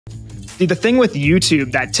the thing with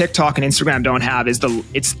YouTube that TikTok and Instagram don't have is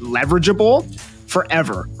it's leverageable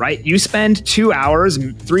forever, right? You spend 2 hours,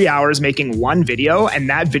 3 hours making one video, and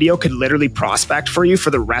that video could literally prospect for you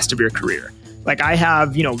for the rest of your career. Like I have,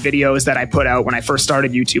 videos that I put out when I first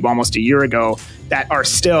started YouTube almost a year ago that are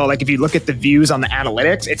still, like if you look at the views on the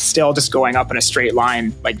analytics, it's still just going up in a straight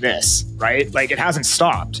line like this, right? Like it hasn't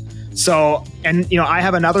stopped. So, and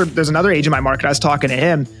there's another agent in my market. I was talking to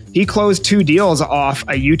him. He closed 2 deals off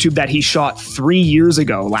a YouTube that he shot 3 years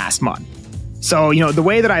ago last month. So, the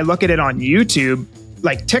way that I look at it on YouTube,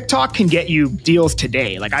 like TikTok can get you deals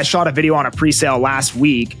today. Like I shot a video on a pre-sale last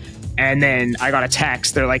week and then I got a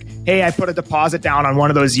text. They're like, hey, I put a deposit down on one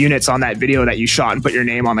of those units on that video that you shot and put your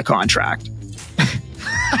name on the contract.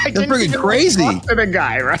 That's freaking crazy. To the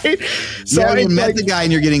guy, right? So you met the guy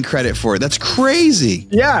and you're getting credit for it. That's crazy.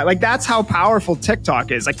 Yeah, like that's how powerful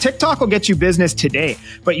TikTok is. Like TikTok will get you business today,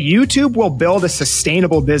 but YouTube will build a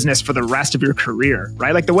sustainable business for the rest of your career,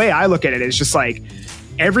 right? Like the way I look at it is just like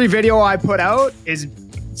every video I put out is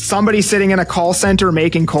somebody sitting in a call center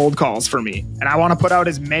making cold calls for me. And I want to put out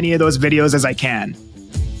as many of those videos as I can.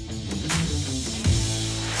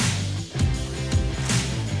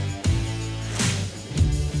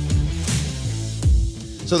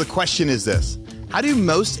 So the question is this: how do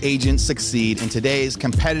most agents succeed in today's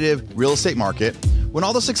competitive real estate market when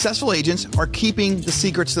all the successful agents are keeping the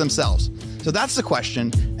secrets to themselves? So that's the question,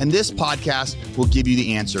 and this podcast will give you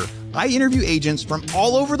the answer. I interview agents from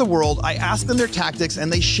all over the world. I ask them their tactics, and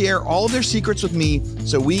they share all of their secrets with me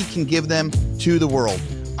so we can give them to the world.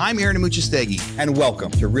 I'm Aaron Amuchastegui, and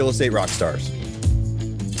welcome to Real Estate Rockstars.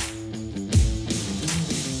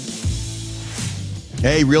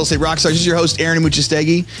 Hey, Real Estate Rockstars, this is your host, Aaron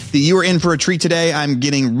Amuchastegui. You are in for a treat today. I'm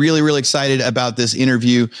getting really, really excited about this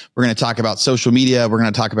interview. We're going to talk about social media. We're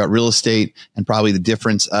going to talk about real estate and probably the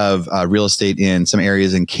difference of real estate in some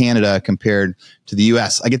areas in Canada compared to the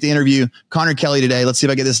US. I get to interview Conor Kelly today. Let's see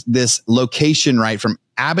if I get this location right, from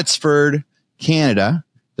Abbotsford, Canada.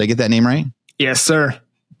 Did I get that name right? Yes, sir.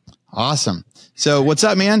 Awesome. So what's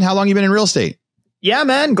up, man? How long have you been in real estate? Yeah,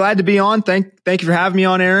 man. Glad to be on. Thank you for having me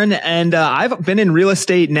on, Aaron. And I've been in real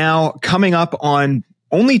estate now coming up on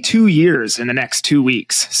only 2 years in the next 2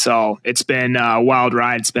 weeks. So it's been a wild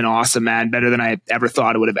ride. It's been awesome, man. Better than I ever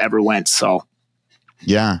thought it would have ever went. So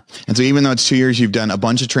yeah. And so even though it's 2 years, you've done a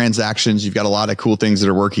bunch of transactions. You've got a lot of cool things that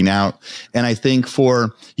are working out. And I think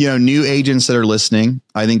for, new agents that are listening,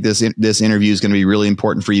 I think this interview is going to be really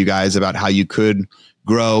important for you guys about how you could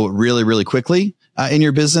grow really, really quickly in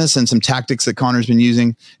your business, and some tactics that Conor's been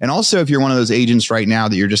using. And also, if you're one of those agents right now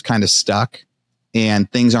that you're just kind of stuck and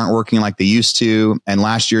things aren't working like they used to, and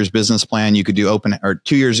last year's business plan, you could do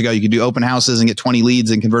 2 years ago, you could do open houses and get 20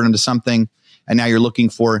 leads and convert them to something. And now you're looking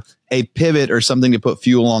for a pivot or something to put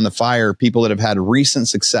fuel on the fire, people that have had recent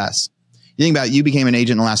success. You think about it, you became an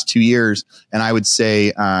agent in the last 2 years. And I would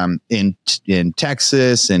say in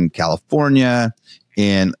Texas, in California,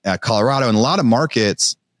 in Colorado, and a lot of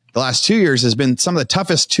markets, the last 2 years has been some of the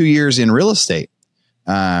toughest 2 years in real estate.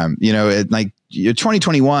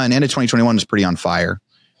 2021, end of 2021 was pretty on fire,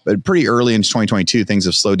 but pretty early into 2022, things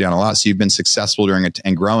have slowed down a lot. So you've been successful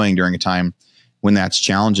and growing during a time when that's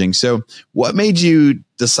challenging. So what made you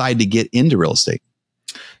decide to get into real estate?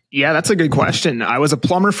 Yeah, that's a good question. I was a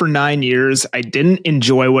plumber for 9 years. I didn't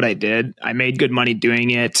enjoy what I did. I made good money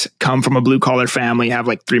doing it, come from a blue collar family, have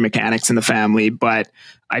like 3 mechanics in the family, but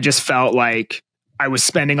I just felt like I was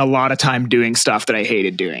spending a lot of time doing stuff that I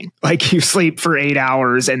hated doing. Like you sleep for 8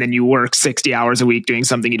 hours and then you work 60 hours a week doing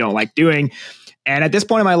something you don't like doing. And at this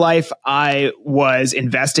point in my life, I was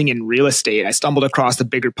investing in real estate. I stumbled across the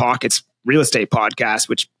Bigger Pockets real estate podcast,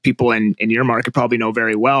 which people in your market probably know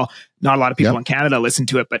very well. Not a lot of people in Canada listen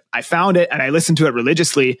to it, but I found it and I listened to it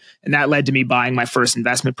religiously. And that led to me buying my first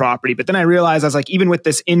investment property. But then I realized I was like, even with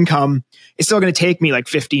this income, it's still going to take me like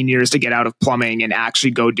 15 years to get out of plumbing and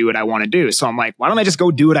actually go do what I want to do. So I'm like, why don't I just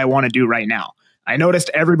go do what I want to do right now? I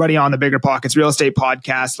noticed everybody on the Bigger Pockets real estate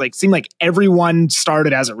podcast, like seemed like everyone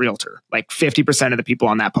started as a realtor. Like 50% of the people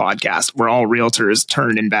on that podcast were all realtors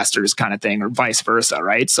turned investors kind of thing, or vice versa.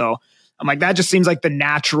 Right. So I'm like, that just seems like the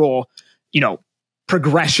natural,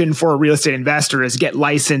 progression for a real estate investor is get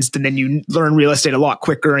licensed, and then you learn real estate a lot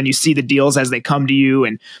quicker and you see the deals as they come to you.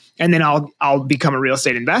 And then I'll become a real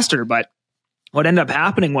estate investor. But what ended up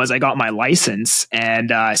happening was I got my license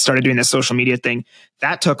and I started doing this social media thing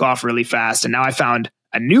that took off really fast. And now I found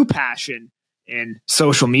a new passion in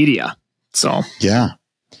social media. So, yeah.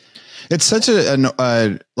 It's such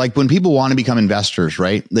like when people want to become investors,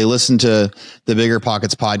 right? They listen to the Bigger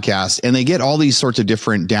Pockets podcast and they get all these sorts of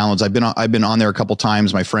different downloads. I've been on there a couple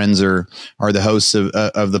times. My friends are the hosts of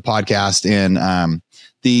the podcast, and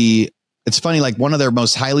it's funny, like one of their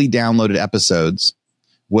most highly downloaded episodes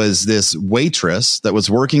was this waitress that was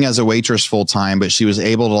working as a waitress full time, but she was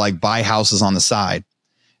able to like buy houses on the side.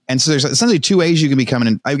 And so there's essentially two ways you can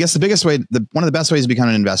become I guess the biggest way, one of the best ways to become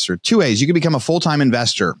an investor, two ways. You can become a full-time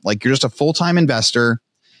investor. Like you're just a full-time investor,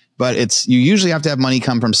 but you usually have to have money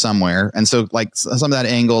come from somewhere. And so like some of that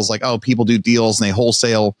angle is like, oh, people do deals and they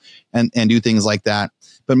wholesale and do things like that.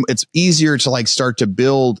 But it's easier to like start to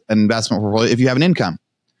build an investment portfolio if you have an income.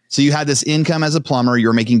 So you had this income as a plumber, you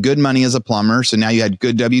were making good money as a plumber. So now you had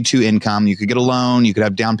good W-2 income. You could get a loan, you could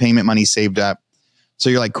have down payment money saved up. So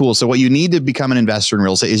you're like, cool. So what you need to become an investor in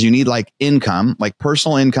real estate is you need like income, like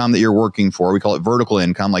personal income that you're working for. We call it vertical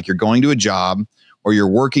income. Like you're going to a job or you're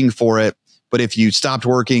working for it. But if you stopped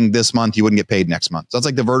working this month, you wouldn't get paid next month. So that's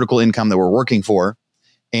like the vertical income that we're working for.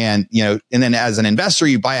 And, and then as an investor,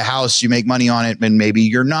 you buy a house, you make money on it, and maybe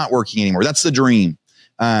you're not working anymore. That's the dream.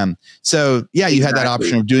 So yeah, you had that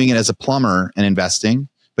option of doing it as a plumber and investing,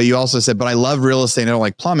 but you also said, but I love real estate. I don't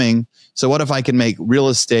like plumbing. So what if I can make real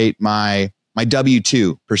estate my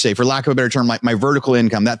W-2 per se, for lack of a better term, like my vertical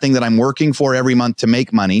income, that thing that I'm working for every month to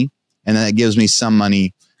make money. And then it gives me some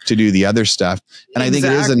money to do the other stuff. And I think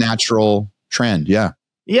it is a natural trend. Yeah.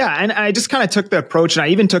 Yeah. And I just kind of took the approach, and I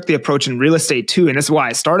even took the approach in real estate too. And this is why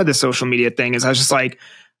I started the social media thing, is I was just like,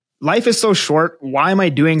 life is so short. Why am I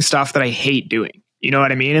doing stuff that I hate doing? You know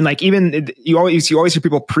what I mean? And like, even you always hear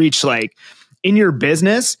people preach, like in your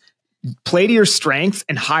business, play to your strengths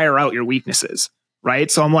and hire out your weaknesses.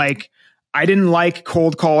 Right. So I'm like, I didn't like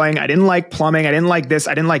cold calling. I didn't like plumbing. I didn't like this.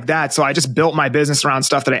 I didn't like that. So I just built my business around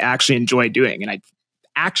stuff that I actually enjoy doing. And I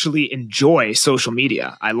actually enjoy social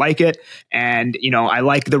media. I like it. And, I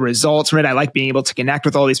like the results from it. I like being able to connect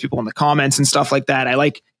with all these people in the comments and stuff like that. I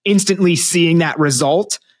like instantly seeing that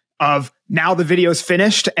result of now the video's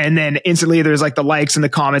finished. And then instantly there's like the likes and the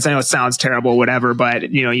comments. I know it sounds terrible, whatever,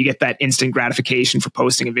 but you get that instant gratification for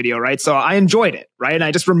posting a video, right? So I enjoyed it, right? And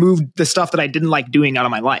I just removed the stuff that I didn't like doing out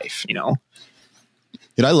of my life,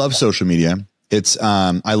 I love social media. It's,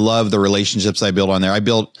 I love the relationships I build on there.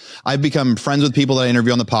 I've become friends with people that I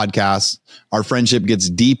interview on the podcast. Our friendship gets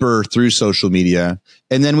deeper through social media.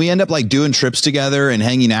 And then we end up like doing trips together and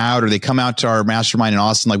hanging out, or they come out to our mastermind in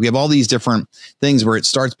Austin. Like we have all these different things where it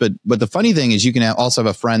starts. But the funny thing is you can also have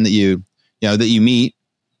a friend that you meet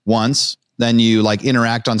once, then you like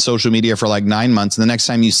interact on social media for like 9 months. And the next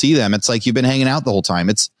time you see them, it's like you've been hanging out the whole time.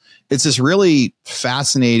 It's this really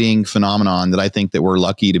fascinating phenomenon that I think that we're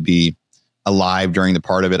lucky to be alive during the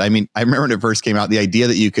part of it. I mean, I remember when it first came out, the idea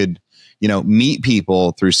that you could, meet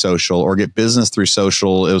people through social or get business through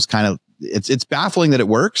social. It was kind of, it's baffling that it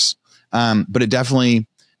works. But it definitely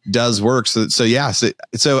does work. So yeah.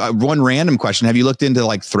 So one random question, have you looked into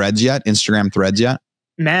like Threads yet? Instagram Threads yet?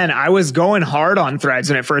 Man, I was going hard on Threads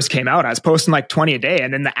when it first came out. I was posting like 20 a day,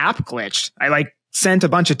 and then the app glitched. I like sent a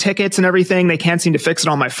bunch of tickets and everything. They can't seem to fix it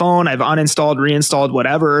on my phone. I've uninstalled, reinstalled,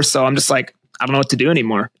 whatever. So I'm just like, I don't know what to do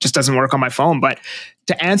anymore. It just doesn't work on my phone. But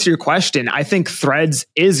to answer your question, I think Threads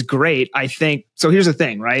is great. So here's the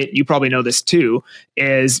thing, right? You probably know this too,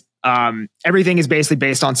 is everything is basically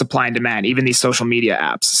based on supply and demand, even these social media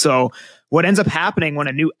apps. So what ends up happening when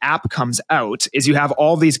a new app comes out is you have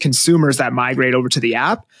all these consumers that migrate over to the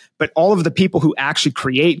app, but all of the people who actually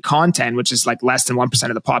create content, which is like less than 1%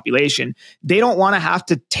 of the population, they don't want to have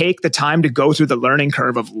to take the time to go through the learning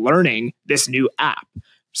curve of learning this new app.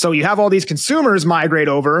 So you have all these consumers migrate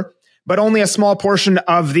over, but only a small portion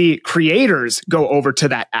of the creators go over to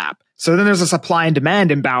that app. So then there's a supply and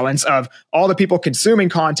demand imbalance of all the people consuming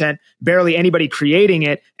content, barely anybody creating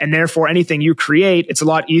it. And therefore anything you create, it's a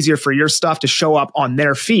lot easier for your stuff to show up on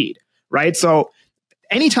their feed, right? So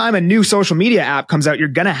anytime a new social media app comes out, you're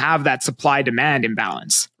going to have that supply demand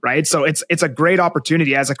imbalance, right? So it's a great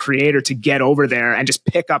opportunity as a creator to get over there and just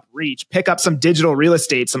pick up reach, pick up some digital real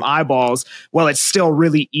estate, some eyeballs, while it's still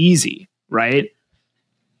really easy, right?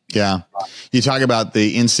 Yeah. You talk about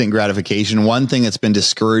the instant gratification. One thing that's been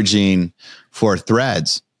discouraging for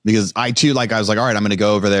Threads, because I was like, all right, I'm going to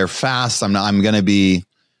go over there fast. I'm going to be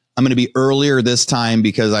earlier this time,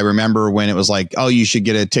 because I remember when it was like, oh, you should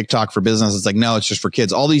get a TikTok for business. It's like, no, it's just for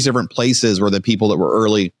kids. All these different places where the people that were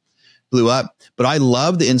early blew up. But I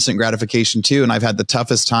love the instant gratification too. And I've had the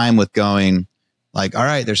toughest time with going like, all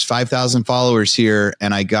right, there's 5,000 followers here,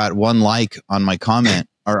 and I got one like on my comment,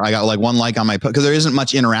 or I got like one like on my post, because there isn't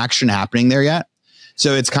much interaction happening there yet.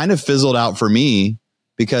 So it's kind of fizzled out for me,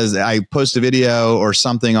 because I post a video or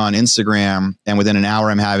something on Instagram, and within an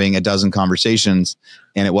hour I'm having a dozen conversations,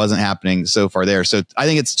 and it wasn't happening so far there. So I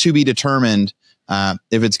think it's to be determined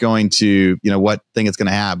if it's going to, what thing it's going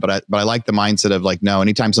to have. But I like the mindset of like, no,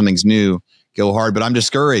 anytime something's new, go hard, but I'm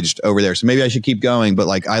discouraged over there. So maybe I should keep going. But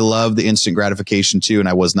like, I love the instant gratification too. And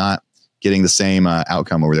I was not getting the same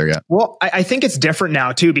outcome over there yet. Well, I think it's different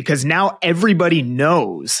now too, because now everybody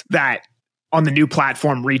knows that on the new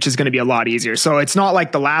platform, reach is going to be a lot easier. So it's not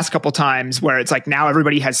like the last couple times where it's like now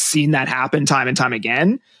everybody has seen that happen time and time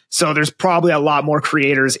again. So there's probably a lot more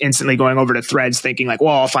creators instantly going over to Threads thinking like,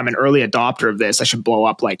 well, if I'm an early adopter of this, I should blow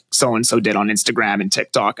up like so-and-so did on Instagram and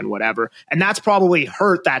TikTok and whatever. And that's probably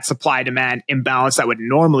hurt that supply demand imbalance that would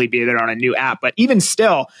normally be there on a new app. But even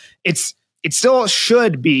still, it still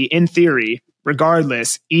should be, in theory,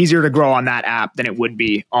 regardless, easier to grow on that app than it would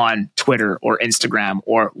be on Twitter or Instagram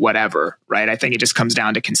or whatever, right? I think it just comes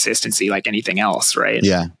down to consistency like anything else, right?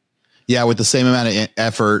 Yeah. Yeah. With the same amount of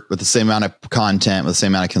effort, with the same amount of content, with the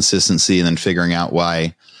same amount of consistency, and then figuring out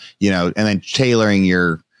why, and then tailoring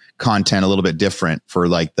your content a little bit different for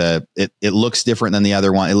like it looks different than the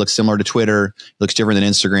other one. It looks similar to Twitter, it looks different than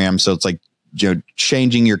Instagram. So it's like,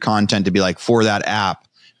 changing your content to be like for that app,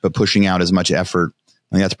 but pushing out as much effort.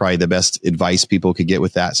 I think that's probably the best advice people could get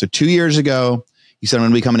with that. So 2 years ago, you said, I'm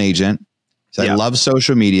going to become an agent. So I love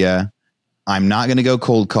social media. I'm not going to go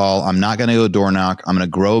cold call. I'm not going to go door knock. I'm going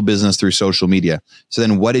to grow a business through social media. So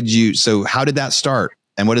then how did that start?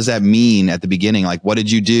 And what does that mean at the beginning? Like, what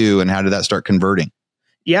did you do and how did that start converting?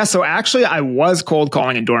 Yeah. So actually I was cold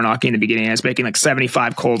calling and door knocking in the beginning. I was making like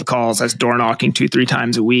 75 cold calls. I was door knocking 2-3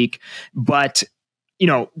 times a week. But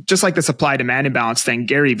just like the supply demand imbalance thing,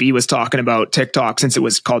 Gary Vee was talking about TikTok since it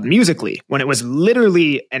was called Musical.ly, when it was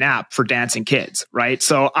literally an app for dancing kids, right?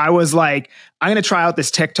 So I was like, I'm going to try out this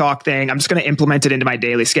TikTok thing. I'm just going to implement it into my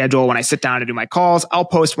daily schedule. When I sit down to do my calls, I'll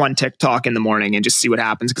post one TikTok in the morning and just see what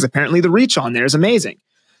happens, because apparently the reach on there is amazing.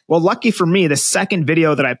 Well, lucky for me, the second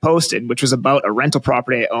video that I posted, which was about a rental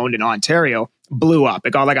property I owned in Ontario, blew up.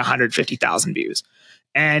 It got like 150,000 views.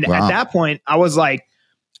 And at that point, I was like,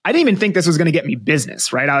 I didn't even think this was going to get me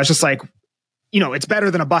business, right? I was just like, it's better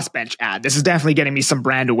than a bus bench ad. This is definitely getting me some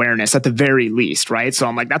brand awareness at the very least, right? So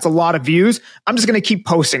I'm like, that's a lot of views. I'm just going to keep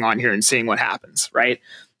posting on here and seeing what happens, right?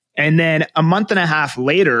 And then a month and a half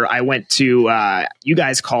later, I went to, you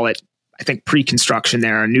guys call it, I think, pre-construction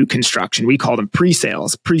there, or new construction. We call them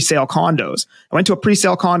pre-sales, pre-sale condos. I went to a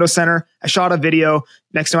pre-sale condo center. I shot a video.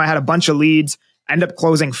 Next time I had a bunch of leads. I ended up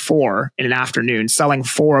closing 4 in an afternoon, selling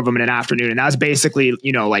 4 of them in an afternoon. And that was basically,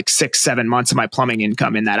 like 6-7 months of my plumbing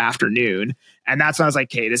income in that afternoon. And that's when I was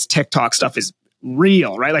like, hey, this TikTok stuff is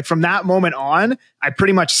real, right? Like from that moment on, I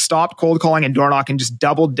pretty much stopped cold calling and door knocking, just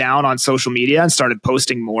doubled down on social media and started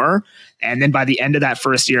posting more. And then by the end of that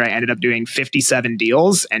first year, I ended up doing 57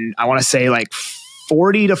 deals. And I want to say like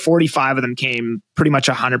 40 to 45 of them came pretty much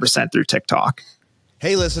 100% through TikTok.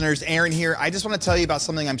 Hey listeners, Aaron here. I just want to tell you about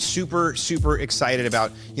something I'm super, super excited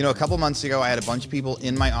about. A couple months ago, I had a bunch of people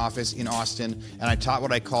in my office in Austin, and I taught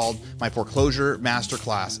what I called my foreclosure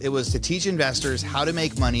masterclass. It was to teach investors how to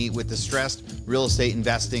make money with distressed real estate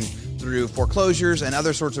investing through foreclosures and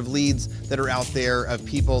other sorts of leads that are out there of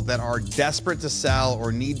people that are desperate to sell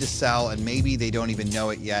or need to sell, and maybe they don't even know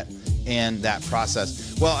it yet. And that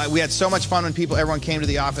process. Well, we had so much fun when everyone came to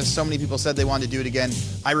the office. So many people said they wanted to do it again.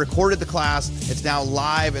 I recorded the class. It's now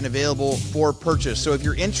live and available for purchase. So if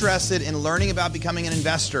you're interested in learning about becoming an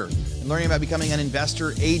investor and learning about becoming an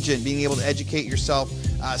investor agent, being able to educate yourself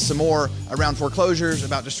some more around foreclosures,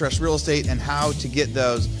 about distressed real estate, and how to get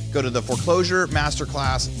those, go to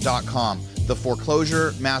theforeclosuremasterclass.com.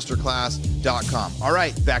 Theforeclosuremasterclass.com. All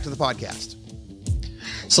right, back to the podcast.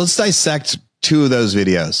 So let's dissect 2 of those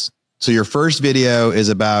videos. So your first video is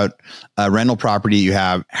about a rental property you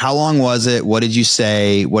have. How long was it? What did you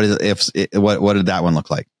say? What did that one look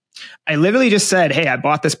like? I literally just said, hey, I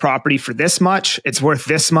bought this property for this much. It's worth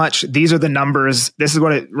this much. These are the numbers. This is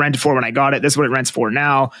what it rented for when I got it. This is what it rents for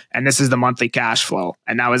now. And this is the monthly cash flow.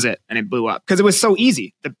 And that was it. And it blew up because it was so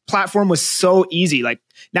easy. The platform was so easy. Like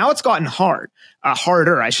now it's gotten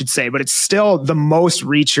harder, I should say, but it's still the most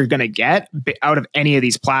reach you're going to get out of any of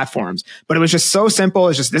these platforms. But it was just so simple.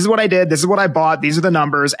 It's just, this is what I did. This is what I bought. These are the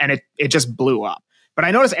numbers. And it just blew up. But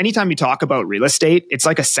I notice anytime you talk about real estate, it's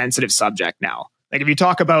like a sensitive subject now. Like if you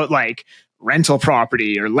talk about like rental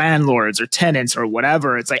property or landlords or tenants or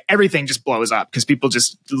whatever, it's like everything just blows up because people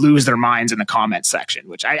just lose their minds in the comment section,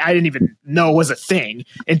 which I didn't even know was a thing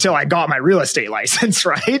until I got my real estate license,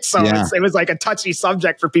 right? So it was like a touchy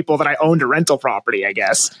subject for people that I owned a rental property, I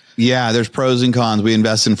guess. Yeah, there's pros and cons. We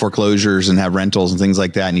invest in foreclosures and have rentals and things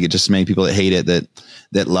like that. And you get just so many people that hate it,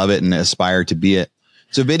 that love it and aspire to be it.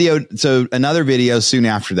 So another video soon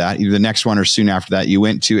after that, either the next one or soon after that, you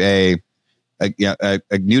went to a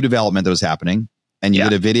new development that was happening, and you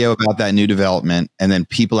did a video about that new development, and then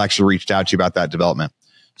people actually reached out to you about that development.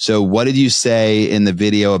 So what did you say in the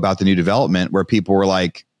video about the new development where people were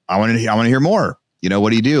like, I want to hear more? You know, what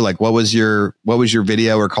do you do? Like, what was your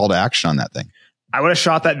video or call to action on that thing? I would have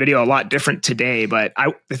shot that video a lot different today, but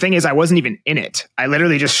the thing is, I wasn't even in it. I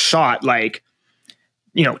literally just shot like,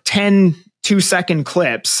 10 2-second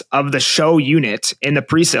clips of the show unit in the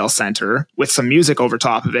pre-sale center with some music over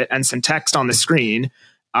top of it and some text on the screen.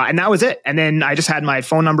 And that was it. And then I just had my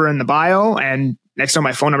phone number in the bio, and next time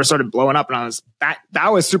my phone number started blowing up, and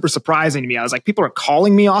that was super surprising to me. I was like, people are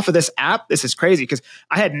calling me off of this app. This is crazy, because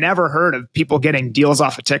I had never heard of people getting deals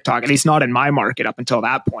off of TikTok, at least not in my market up until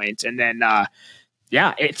that point. And then,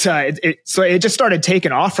 so it just started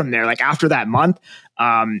taking off from there. Like after that month,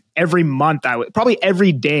 every month probably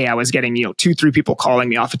every day I was getting, 2-3 people calling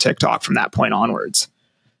me off of TikTok from that point onwards.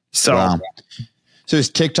 So, wow. So is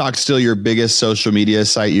TikTok still your biggest social media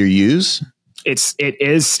site you use? It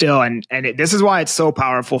is still. And this is why it's so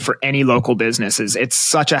powerful for any local businesses. It's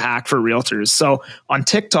such a hack for realtors. So on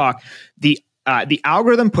TikTok, the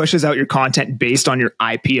algorithm pushes out your content based on your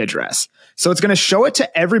IP address. So it's going to show it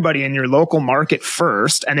to everybody in your local market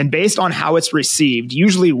first. And then based on how it's received,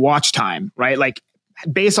 usually watch time, right? Like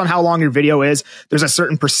based on how long your video is, there's a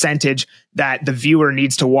certain percentage that the viewer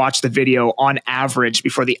needs to watch the video on average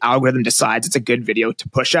before the algorithm decides it's a good video to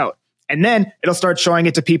push out. And then it'll start showing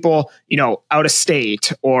it to people, out of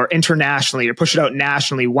state or internationally, or push it out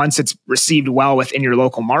nationally once it's received well within your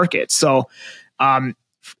local market. So,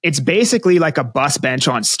 it's basically like a bus bench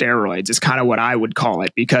on steroids is kind of what I would call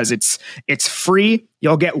it, because it's free.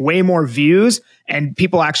 You'll get way more views, and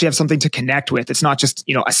people actually have something to connect with. It's not just,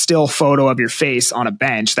 a still photo of your face on a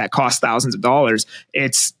bench that costs thousands of dollars.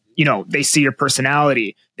 It's, they see your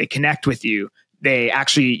personality, they connect with you. They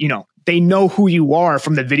actually, they know who you are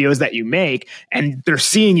from the videos that you make, and they're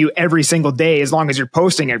seeing you every single day as long as you're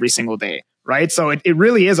posting every single day. Right. So it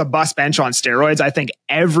really is a bus bench on steroids. I think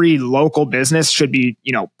every local business should be,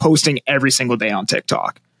 posting every single day on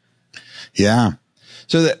TikTok. Yeah.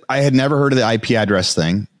 So I had never heard of the IP address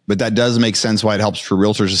thing, but that does make sense why it helps for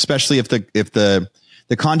realtors, especially if the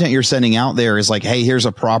content you're sending out there is like, hey, here's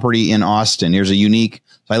a property in Austin. Here's a unique,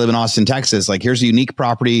 so I live in Austin, Texas. Like, here's a unique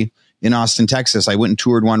property in Austin, Texas. I went and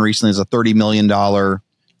toured one recently. It's a $30 million,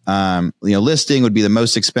 listing. Would be the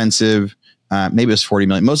most expensive. Maybe it was 40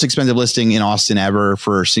 million, most expensive listing in Austin ever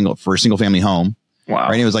for a single family home. Wow.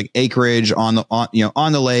 Right. And it was like acreage on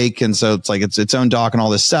the lake. And so it's like, it's its own dock and all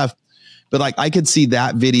this stuff. But like, I could see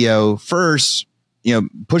that video first,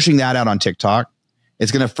 pushing that out on TikTok.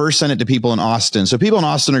 It's going to first send it to people in Austin. So people in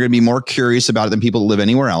Austin are going to be more curious about it than people that live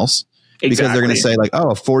anywhere else. Exactly. Because they're going to say like,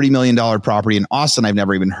 oh, a $40 million property in Austin. I've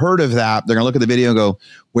never even heard of that. They're going to look at the video and go,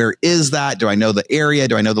 where is that? Do I know the area?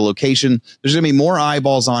 Do I know the location? There's going to be more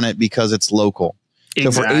eyeballs on it because it's local.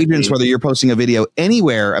 Exactly. So for agents, whether you're posting a video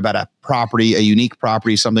anywhere about a property, a unique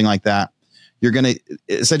property, something like that, you're going to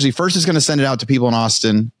essentially first it's going to send it out to people in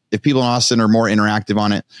Austin. If people in Austin are more interactive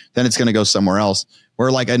on it, then it's going to go somewhere else.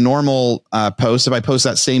 Where like a normal post, if I post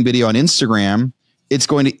that same video on Instagram, it's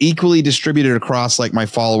going to equally distribute it across like my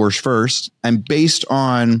followers first. And based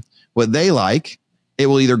on what they like, it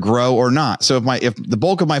will either grow or not. So if the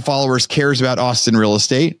bulk of my followers cares about Austin real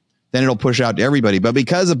estate, then it'll push out to everybody. But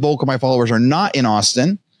because the bulk of my followers are not in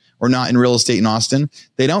Austin or not in real estate in Austin,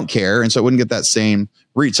 they don't care. And so it wouldn't get that same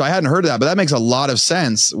reach. So I hadn't heard of that, but that makes a lot of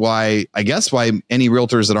sense why any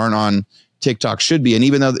realtors that aren't on TikTok should be. And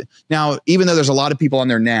even though there's a lot of people on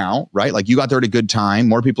there now, right? Like you got there at a good time.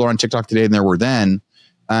 More people are on TikTok today than there were then.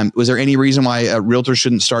 Was there any reason why realtors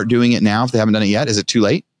shouldn't start doing it now if they haven't done it yet? Is it too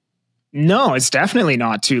late? No, it's definitely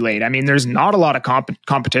not too late. I mean, there's not a lot of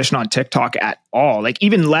competition on TikTok at all, like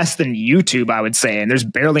even less than YouTube, I would say. And there's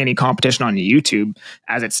barely any competition on YouTube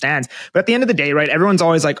as it stands. But at the end of the day, right, everyone's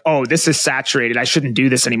always like, oh, this is saturated. I shouldn't do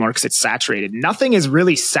this anymore because it's saturated. Nothing is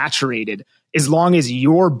really saturated as long as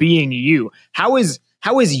you're being you. How is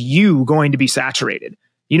you going to be saturated?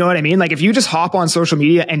 You know what I mean? Like if you just hop on social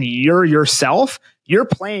media and you're yourself, you're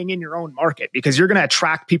playing in your own market because you're going to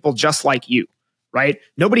attract people just like you. Right?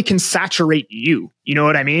 Nobody can saturate you. You know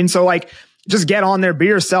what I mean? So like, just get on there, be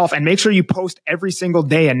yourself, and make sure you post every single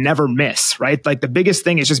day and never miss, right? Like the biggest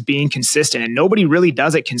thing is just being consistent, and nobody really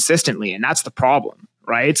does it consistently. And that's the problem,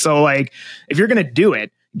 right? So like, if you're going to do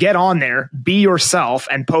it, get on there, be yourself,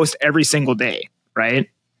 and post every single day. Right?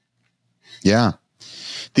 Yeah.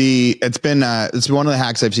 It's been one of the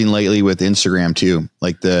hacks I've seen lately with Instagram too.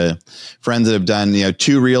 Like the friends that have done,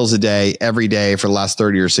 2 reels a day, every day for the last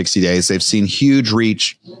 30 or 60 days, they've seen huge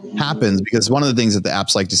reach happens because one of the things that the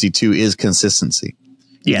apps like to see too is consistency.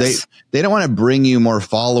 Yes. They don't want to bring you more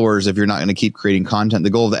followers if you're not going to keep creating content. The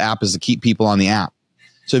goal of the app is to keep people on the app.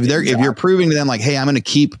 So if you're proving to them like, hey, I'm going to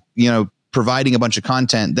keep, providing a bunch of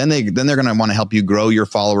content, then they're going to want to help you grow your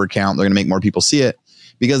follower count. They're going to make more people see it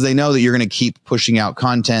because they know that you're going to keep pushing out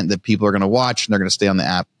content that people are going to watch and they're going to stay on the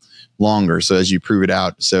app longer. So as you prove it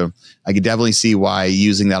out, so I could definitely see why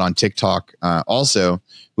using that on TikTok also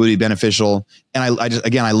would be beneficial. And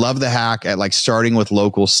I love the hack at like starting with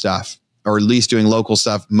local stuff, or at least doing local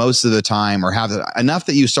stuff most of the time, or have enough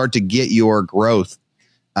that you start to get your growth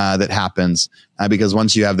that happens. Because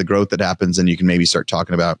once you have the growth that happens, then you can maybe start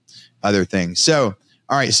talking about other things. So,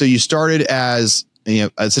 all right. So you started as,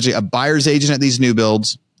 essentially a buyer's agent at these new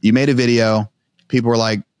builds. You made a video. People were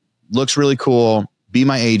like, looks really cool. Be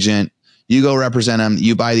my agent. You go represent them.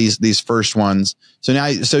 You buy these first ones.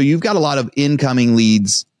 So you've got a lot of incoming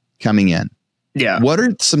leads coming in. Yeah. What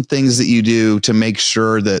are some things that you do to make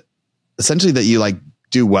sure that essentially that you like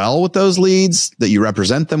do well with those leads, that you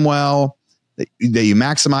represent them well, that you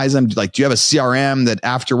maximize them? Like, do you have a CRM that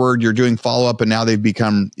afterward you're doing follow up and now they've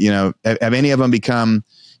become, have any of them become,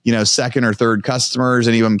 second or third customers?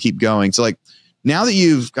 Any of them keep going? So like, now that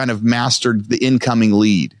you've kind of mastered the incoming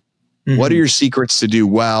lead, what are your secrets to do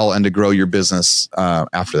well and to grow your business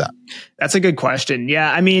after that? That's a good question.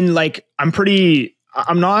 Yeah. I mean, like, I'm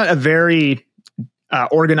not a very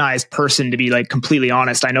organized person, to be like completely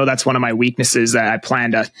honest. I know that's one of my weaknesses that I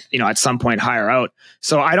plan to, at some point hire out.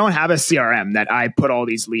 So I don't have a CRM that I put all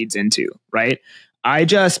these leads into, right? I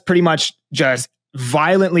just pretty much just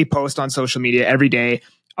violently post on social media every day.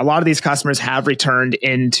 A lot of these customers have returned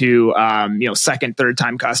into, second, third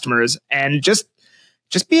time customers, and just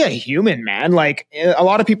be a human, man. Like, a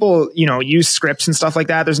lot of people, use scripts and stuff like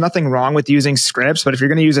that. There's nothing wrong with using scripts, but if you're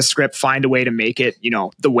going to use a script, find a way to make it,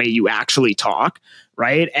 the way you actually talk.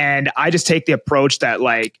 Right. And I just take the approach that,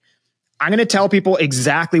 like, I'm going to tell people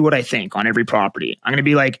exactly what I think on every property. I'm going to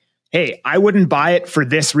be like, hey, I wouldn't buy it for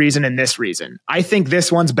this reason and this reason. I think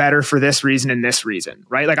this one's better for this reason and this reason.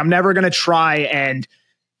 Right. Like, I'm never going to try and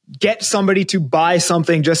get somebody to buy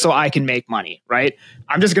something just so I can make money, right?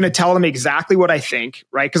 I'm just going to tell them exactly what I think,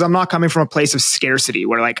 right? Because I'm not coming from a place of scarcity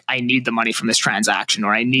where, like, I need the money from this transaction,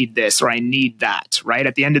 or I need this, or I need that, right?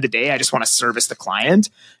 At the end of the day, I just want to service the client.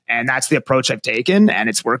 And that's the approach I've taken, and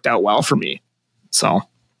it's worked out well for me. So,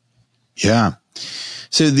 yeah.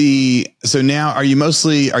 So now are you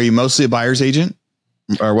mostly a buyer's agent,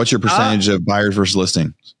 or what's your percentage of buyers versus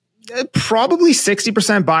listings? Probably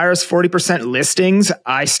 60% buyers, 40% listings.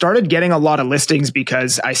 I started getting a lot of listings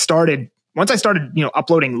because once I started,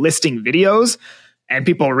 uploading listing videos, and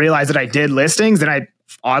people realized that I did listings, then I,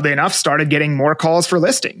 oddly enough, started getting more calls for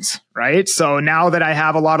listings, right? So now that I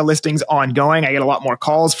have a lot of listings ongoing, I get a lot more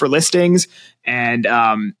calls for listings. And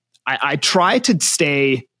I try to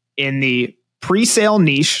stay in the pre-sale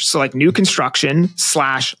niche, so like new construction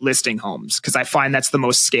 / listing homes, because I find that's the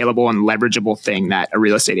most scalable and leverageable thing that a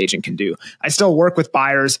real estate agent can do. I still work with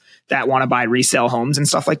buyers that want to buy resale homes and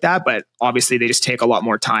stuff like that, but obviously they just take a lot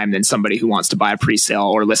more time than somebody who wants to buy a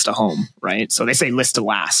pre-sale or list a home, right? So they say list to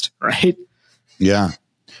last, right? Yeah.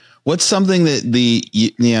 What's something that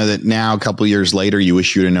that now a couple of years later you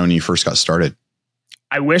wish you'd have known when you first got started?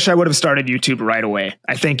 I wish I would have started YouTube right away.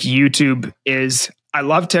 I think I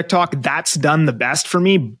love TikTok. That's done the best for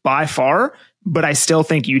me by far, but I still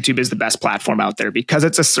think YouTube is the best platform out there because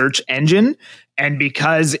it's a search engine, and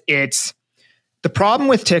because the problem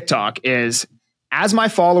with TikTok is, as my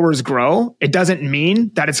followers grow, it doesn't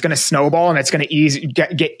mean that it's going to snowball and it's going to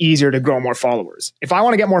get easier to grow more followers. If I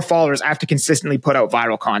want to get more followers, I have to consistently put out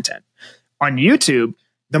viral content. On YouTube,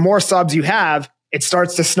 the more subs you have, it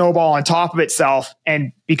starts to snowball on top of itself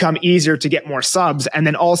and become easier to get more subs. And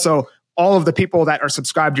then also, all of the people that are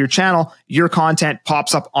subscribed to your channel, your content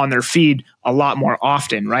pops up on their feed a lot more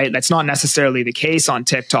often, right? That's not necessarily the case on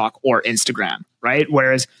TikTok or Instagram, right?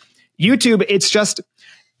 Whereas YouTube,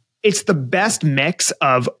 it's the best mix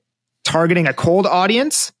of targeting a cold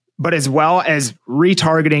audience, but as well as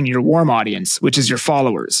retargeting your warm audience, which is your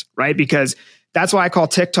followers, right? Because that's why I call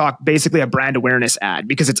TikTok basically a brand awareness ad,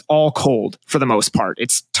 because it's all cold for the most part.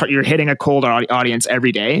 You're hitting a cold audience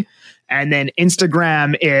every day. And then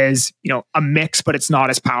Instagram is, a mix, but it's not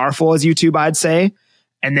as powerful as YouTube, I'd say.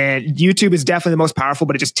 And then YouTube is definitely the most powerful,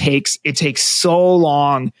 but it takes so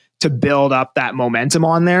long to build up that momentum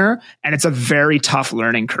on there. And it's a very tough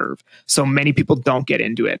learning curve. So many people don't get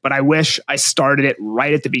into it, but I wish I started it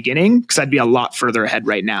right at the beginning, because I'd be a lot further ahead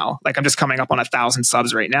right now. Like, I'm just coming up on 1,000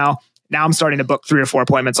 subs right now. Now I'm starting to book 3 or 4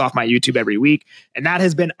 appointments off my YouTube every week. And that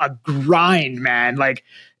has been a grind, man. Like,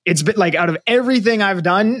 it's been like, out of everything I've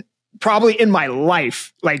done, probably in my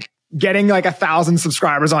life, like, getting like 1,000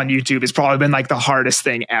 subscribers on YouTube has probably been like the hardest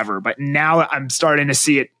thing ever. But now I'm starting to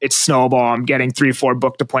see it snowball. I'm getting 3-4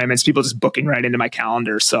 booked appointments, people just booking right into my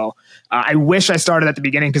calendar. So I wish I started at the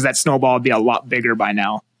beginning because that snowball would be a lot bigger by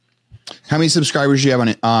now. How many subscribers do you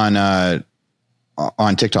have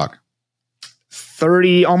on TikTok?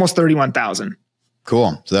 Almost 31,000.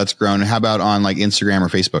 Cool. So that's grown. How about on like Instagram or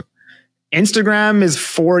Facebook? Instagram is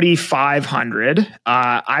 4,500.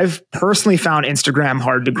 I've personally found Instagram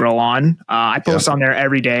hard to grow on. I post on there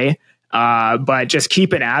every day, but just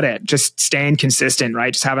keeping at it, just staying consistent,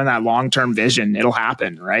 right? Just having that long-term vision, it'll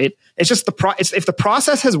happen, right? It's just if the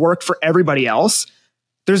process has worked for everybody else,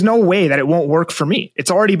 there's no way that it won't work for me.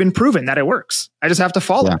 It's already been proven that it works. I just have to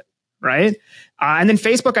follow it, right? And then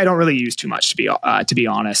Facebook, I don't really use too much to be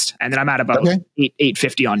honest. And then I'm at about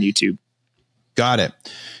 850 on YouTube. Got it.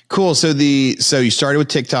 Cool. So you started with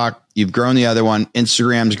TikTok, you've grown the other one.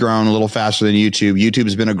 Instagram's grown a little faster than YouTube.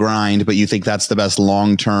 YouTube's been a grind, but you think that's the best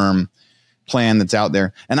long-term plan that's out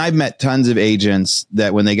there. And I've met tons of agents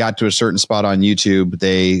that when they got to a certain spot on YouTube,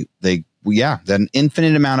 they had an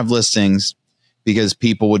infinite amount of listings because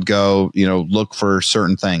people would go, look for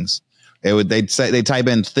certain things. They'd type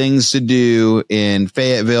in things to do in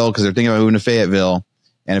Fayetteville because they're thinking about moving to Fayetteville.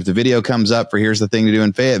 And if the video comes up for here's the thing to do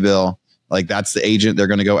in Fayetteville, like that's the agent, they're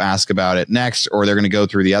going to go ask about it next, or they're going to go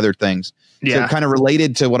through the other things. Yeah. So kind of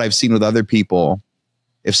related to what I've seen with other people.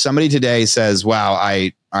 If somebody today says, wow,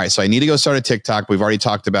 so I need to go start a TikTok. We've already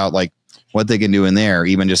talked about like what they can do in there,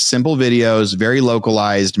 even just simple videos, very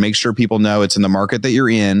localized, make sure people know it's in the market that you're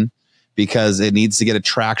in because it needs to get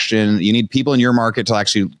attraction. You need people in your market to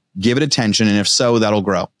actually give it attention. And if so, that'll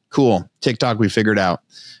grow. Cool. TikTok, we figured out.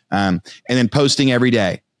 And then posting every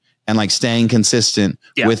day. And like staying consistent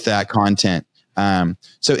with that content.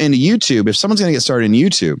 So in YouTube, if someone's going to get started in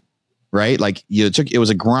YouTube, right? Like it was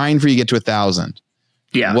a grind for you to get to 1,000.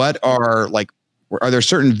 Yeah. Are there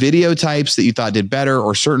certain video types that you thought did better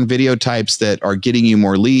or certain video types that are getting you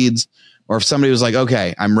more leads? Or if somebody was like,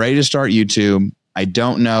 okay, I'm ready to start YouTube. I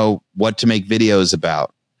don't know what to make videos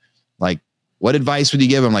about. Like, what advice would you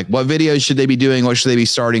give them? Like, what videos should they be doing? What should they be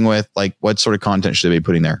starting with? Like, what sort of content should they be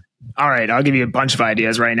putting there? All right, I'll give you a bunch of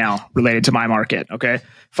ideas right now related to my market, okay?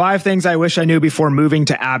 5 things I wish I knew before moving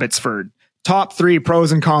to Abbotsford. Top 3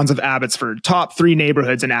 pros and cons of Abbotsford. Top 3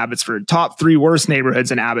 neighborhoods in Abbotsford. Top 3 worst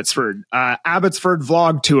neighborhoods in Abbotsford. Abbotsford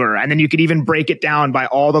vlog tour. And then you could even break it down by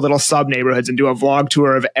all the little sub neighborhoods and do a vlog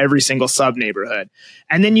tour of every single sub neighborhood.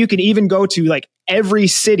 And then you can even go to like every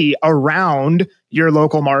city around your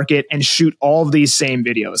local market and shoot all of these same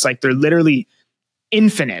videos. Like they're literally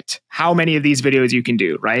infinite how many of these videos you can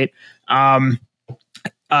do, right?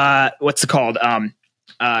 What's it called?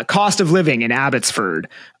 Cost of living in Abbotsford.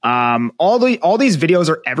 All these videos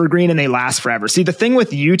are evergreen and they last forever. See, the thing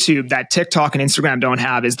with YouTube that TikTok and Instagram don't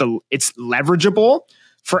have is it's leverageable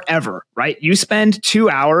forever, right? You spend 2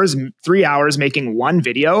 hours, 3 hours making one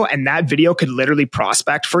video, and that video could literally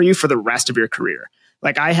prospect for you for the rest of your career.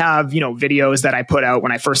 Like I have, videos that I put out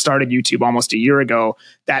when I first started YouTube almost a year ago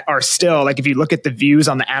that are still like, if you look at the views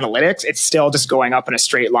on the analytics, it's still just going up in a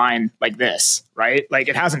straight line like this, right? Like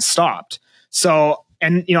it hasn't stopped. So,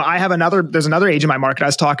 and there's another agent in my market. I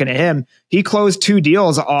was talking to him. He closed 2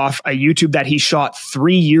 deals off a YouTube that he shot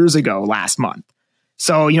 3 years ago last month.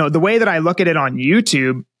 So, the way that I look at it on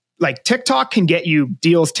YouTube, like TikTok can get you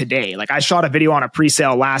deals today. Like I shot a video on a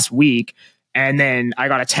pre-sale last week. And then I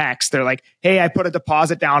got a text. They're like, hey, I put a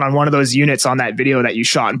deposit down on one of those units on that video that you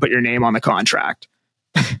shot and put your name on the contract.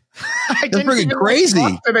 That's freaking crazy.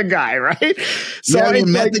 To the guy, right? So you haven't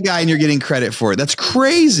even met the guy and you're getting credit for it. That's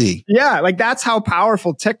crazy. Yeah. Like that's how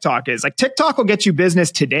powerful TikTok is. Like TikTok will get you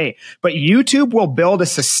business today, but YouTube will build a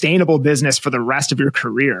sustainable business for the rest of your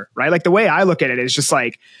career, right? Like the way I look at it is just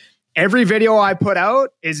like every video I put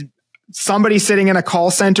out is somebody sitting in a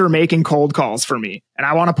call center making cold calls for me. And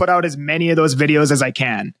I want to put out as many of those videos as I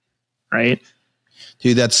can. Right.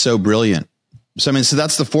 Dude, that's so brilliant. So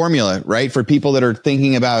that's the formula, right? For people that are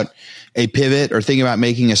thinking about a pivot or thinking about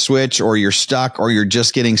making a switch, or you're stuck or you're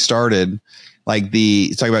just getting started, like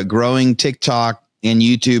talk about growing TikTok and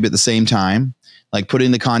YouTube at the same time, like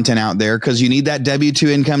putting the content out there because you need that W-2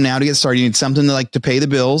 income now to get started. You need something to pay the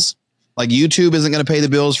bills. Like YouTube isn't going to pay the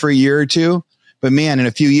bills for a year or two. But man, in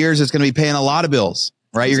a few years, it's going to be paying a lot of bills,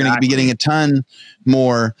 right? Exactly. You're going to be getting a ton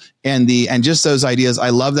more. And just those ideas. I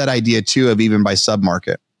love that idea too, of even by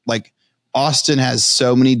submarket. Like Austin has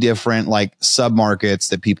so many different like submarkets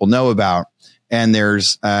that people know about. And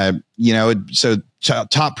there's, so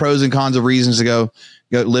top pros and cons of reasons to go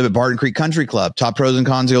live at Barton Creek Country Club. Top pros and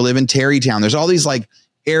cons to go live in Terrytown. There's all these like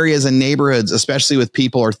areas and neighborhoods, especially with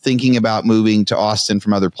people are thinking about moving to Austin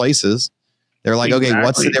from other places. They're like, okay,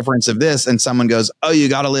 what's the difference of this? And someone goes, oh, you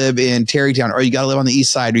got to live in Terrytown, or you got to live on the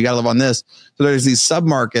east side, or you got to live on this. So there's these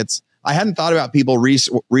submarkets. I hadn't thought about people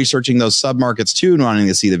researching those submarkets too and wanting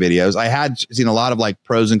to see the videos. I had seen a lot of like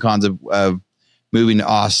pros and cons of moving to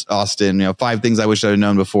Austin, 5 things I wish I'd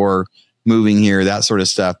known before moving here, that sort of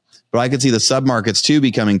stuff. But I could see the submarkets too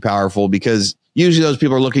becoming powerful, because usually those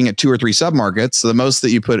people are looking at 2 or 3 submarkets. So the most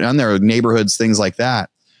that you put on there are neighborhoods, things like that.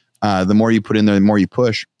 The more you put in there, the more you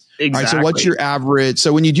push. Exactly. All right, so what's your average?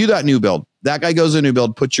 So when you do that new build, that guy goes to a new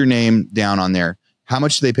build, put your name down on there. How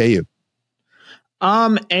much do they pay you?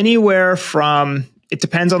 Anywhere from, it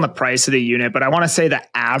depends on the price of the unit, but I want to say the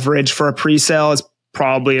average for a pre-sale is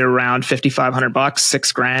probably around $5,500,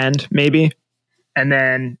 $6,000 maybe. And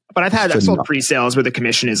then, but I've sold pre-sales where the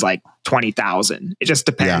commission is like 20,000. It just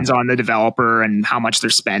depends on the developer and how much they're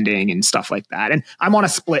spending and stuff like that. And I'm on a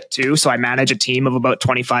split too. So I manage a team of about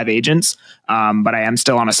 25 agents. But I am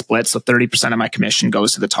still on a split. So 30% of my commission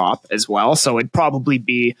goes to the top as well. So it'd probably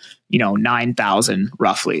be, 9,000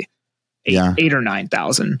 roughly, eight or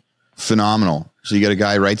 9,000. Phenomenal. So you got a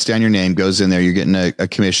guy writes down your name, goes in there, you're getting a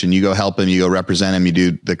commission, you go help him, you go represent him, you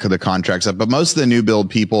do the contracts up. But most of the new build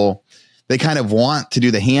people, they kind of want to do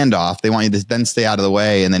the handoff. They want you to then stay out of the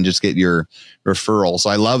way and then just get your referral. So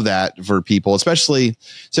I love that for people, especially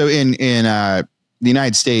so in the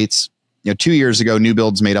United States, 2 years ago, new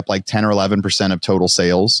builds made up like 10 or 11% of total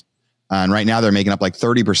sales. And right now they're making up like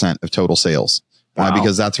 30% of total sales. Wow.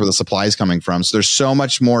 Because that's where the supply is coming from. So there's so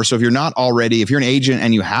much more. So if you're an agent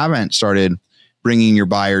and you haven't started bringing your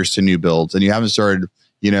buyers to new builds and you haven't started,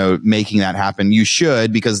 making that happen, you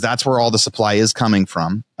should, because that's where all the supply is coming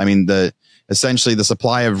from. I mean, essentially the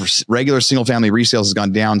supply of regular single family resales has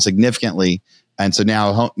gone down significantly. And so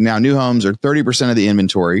now new homes are 30% of the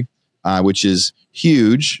inventory, which is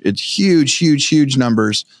huge. It's huge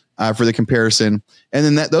numbers for the comparison. And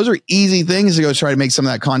then those are easy things to go try to make some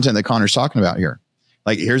of that content that Conor's talking about here.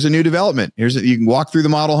 Like, here's a new development. You can walk through the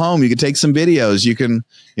model home. You can take some videos. You can,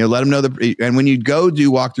 let them know and when you go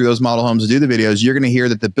walk through those model homes and do the videos, you're going to hear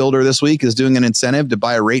that the builder this week is doing an incentive to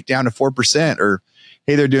buy a rate down to 4%, or,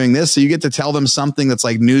 hey, they're doing this. So you get to tell them something that's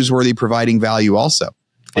like newsworthy, providing value also.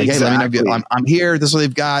 Like, exactly. Hey, let me know. I'm here. This is what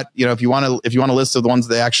they've got. If you want a list of the ones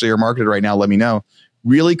that they actually are marketed right now, let me know.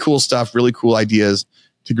 Really cool stuff, really cool ideas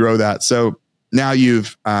to grow that. So now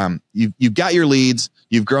you've got your leads,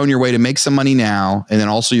 you've grown your way to make some money now, and then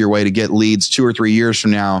also your way to get leads 2 or 3 years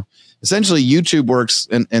from now. Essentially, YouTube works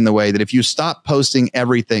in the way that if you stop posting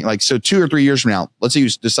everything, like, so 2 or 3 years from now, let's say you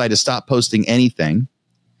decide to stop posting anything,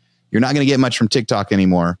 you're not going to get much from TikTok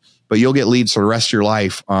anymore, but you'll get leads for the rest of your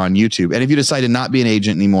life on YouTube. And if you decide to not be an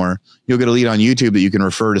agent anymore, you'll get a lead on YouTube that you can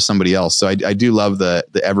refer to somebody else. So I do love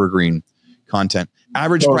the evergreen content.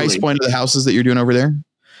 Average price point of the houses that you're doing over there?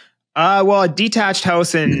 Well, a detached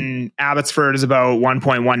house in Abbotsford is about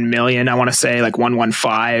 1.1 million. I want to say like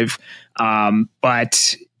 115.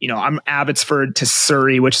 But I'm Abbotsford to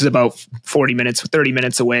Surrey, which is about 30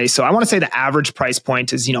 minutes away. So I want to say the average price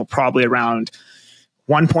point is, probably around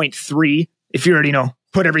 1.3. If you're,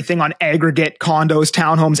 put everything on aggregate, condos,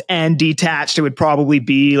 townhomes, and detached, it would probably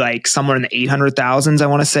be like somewhere in the 800,000s. I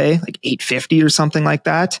want to say like 850 or something like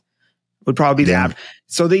that would probably be the average.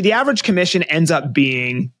 So the average commission ends up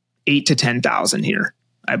being 8 to 10,000 here,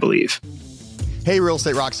 I believe. Hey, Real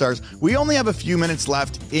Estate Rockstars. We only have a few minutes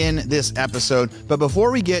left in this episode, but before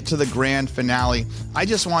we get to the grand finale, I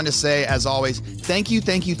just wanted to say, as always, thank you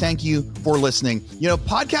for listening.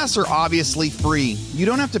 Podcasts are obviously free. You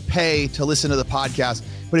don't have to pay to listen to the podcast,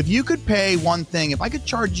 but if you could pay one thing, if I could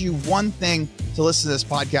charge you one thing to listen to this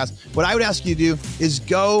podcast, what I would ask you to do is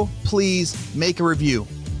go, please make a review.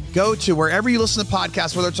 Go to wherever you listen to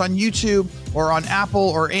podcasts, whether it's on YouTube or on Apple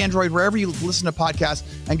or Android, wherever you listen to podcasts,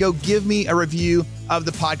 and go give me a review of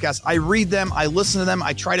the podcast. I read them. I listen to them.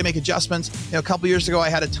 I try to make adjustments. A couple years ago, I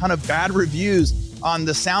had a ton of bad reviews on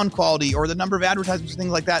the sound quality or the number of advertisements,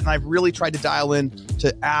 things like that. And I've really tried to dial in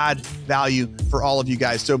to add value for all of you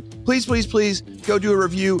guys. So please go do a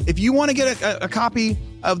review. If you want to get a copy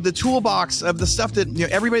of the toolbox of the stuff that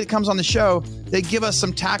everybody that comes on the show, they give us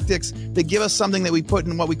some tactics. They give us something that we put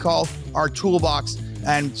in what we call our toolbox.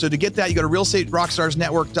 And so to get that, you go to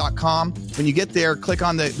realestaterockstarsnetwork.com. When you get there, click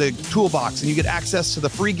on the toolbox and you get access to the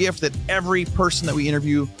free gift that every person that we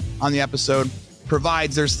interview on the episode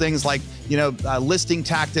provides. There's things like, listing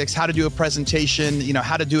tactics, how to do a presentation,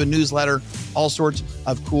 how to do a newsletter, all sorts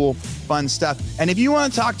of cool, fun stuff. And if you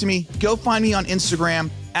want to talk to me, go find me on Instagram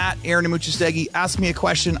at Aaron Amuchastegui. Ask me a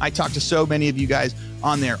question. I talk to so many of you guys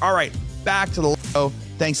on there. All right, back to the show.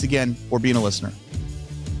 Thanks again for being a listener.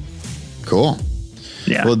 Cool.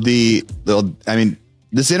 Yeah. Well,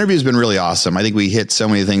 This interview has been really awesome. I think we hit so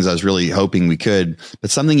many things I was really hoping we could,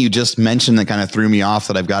 but something you just mentioned that kind of threw me off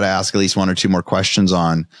that I've got to ask at least one or two more questions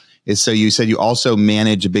on is, so you said you also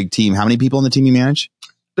manage a big team. How many people on the team you manage?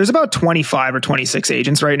 There's about 25 or 26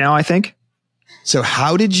 agents right now, I think. So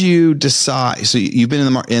how did you decide? So you've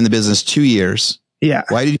been in the business 2 years. Yeah.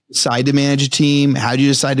 Why did you decide to manage a team? How did you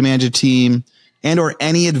decide to manage a team? And or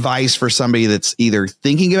any advice for somebody that's either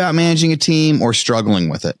thinking about managing a team or struggling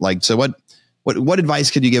with it? Like, so what advice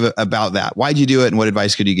could you give about that? Why'd you do it? And what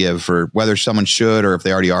advice could you give for whether someone should, or if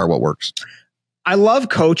they already are, what works? I love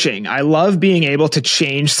coaching. I love being able to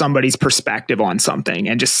change somebody's perspective on something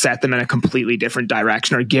and just set them in a completely different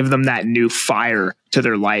direction, or give them that new fire to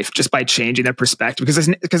their life just by changing their perspective.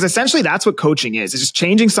 Because essentially that's what coaching is. It's just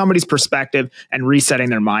changing somebody's perspective and resetting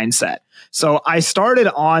their mindset. So I started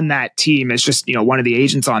on that team as just, one of the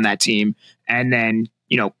agents on that team. And then,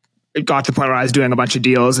 it got to the point where I was doing a bunch of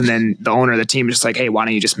deals, and then the owner of the team was just like, "Hey, why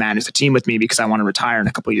don't you just manage the team with me? Because I want to retire in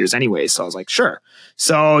a couple of years anyway." So I was like, "Sure."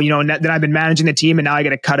 So, then I've been managing the team, and now I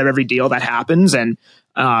get a cut of every deal that happens. And,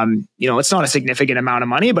 it's not a significant amount of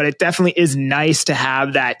money, but it definitely is nice to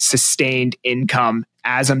have that sustained income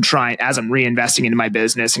as I'm reinvesting into my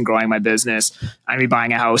business and growing my business. I'm going to be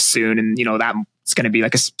buying a house soon, and, that's going to be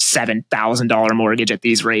like a $7,000 mortgage at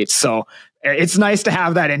these rates. So it's nice to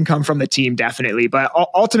have that income from the team, definitely. But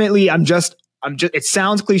ultimately, it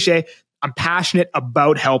sounds cliche. I'm passionate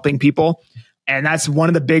about helping people. And that's one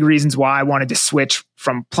of the big reasons why I wanted to switch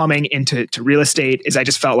from plumbing into real estate, is I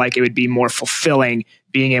just felt like it would be more fulfilling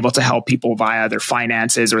being able to help people via their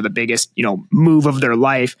finances or the biggest, move of their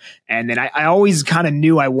life. And then I always kind of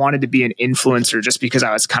knew I wanted to be an influencer, just because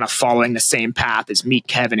I was kind of following the same path as Meet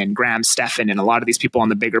Kevin and Graham Stephan and a lot of these people on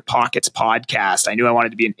the Bigger Pockets podcast. I knew I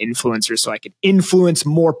wanted to be an influencer so I could influence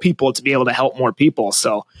more people to be able to help more people.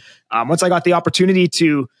 So once I got the opportunity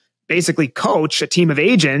to basically coach a team of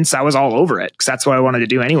agents, I was all over it, because that's what I wanted to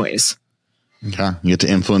do anyways. Okay. You get to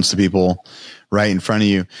influence the people right in front of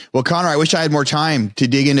you. Well, Conor, I wish I had more time to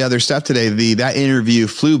dig into other stuff today. That interview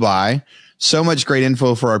flew by. So much great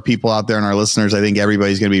info for our people out there and our listeners. I think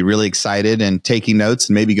everybody's going to be really excited and taking notes,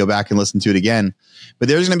 and maybe go back and listen to it again. But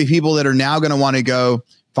there's going to be people that are now going to want to go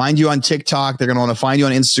find you on TikTok. They're going to want to find you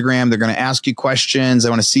on Instagram. They're going to ask you questions. They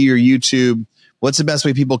want to see your YouTube. What's the best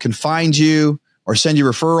way people can find you, or send you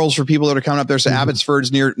referrals for people that are coming up there? So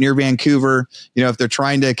Abbotsford's near Vancouver. If they're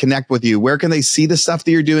trying to connect with you, where can they see the stuff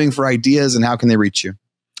that you're doing for ideas, and how can they reach you?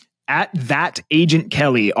 At That Agent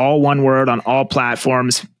Kelly, all one word, on all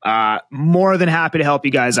platforms. More than happy to help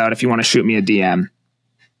you guys out if you want to shoot me a DM.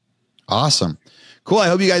 Awesome. Cool. I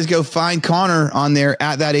hope you guys go find Conor on there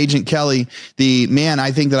at That Agent Kelly.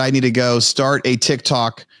 I think that I need to go start a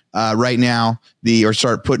TikTok right now, or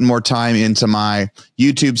start putting more time into my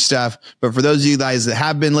YouTube stuff. But for those of you guys that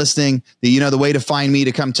have been listening, the way to find me,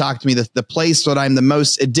 to come talk to me, the place that I'm the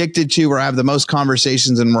most addicted to, where I have the most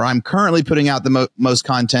conversations, and where I'm currently putting out the most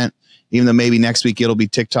content, even though maybe next week it'll be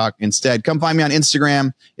TikTok instead. Come find me on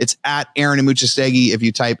Instagram. It's at Aaron Amuchastegui. If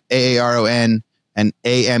you type AARON and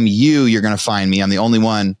AMU, you're going to find me. I'm the only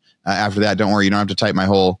one after that. Don't worry. You don't have to type my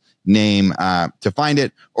whole name to find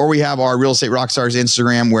it. Or we have our Real Estate Rockstars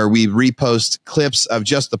Instagram, where we repost clips of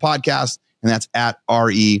just the podcast, and that's at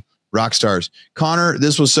RE Rockstars. Conor,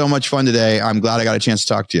 this was so much fun today. I'm glad I got a chance to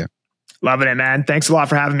talk to you. Loving it, man. Thanks a lot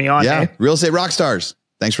for having me on. Yeah. Real Estate Rockstars.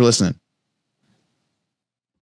 Thanks for listening.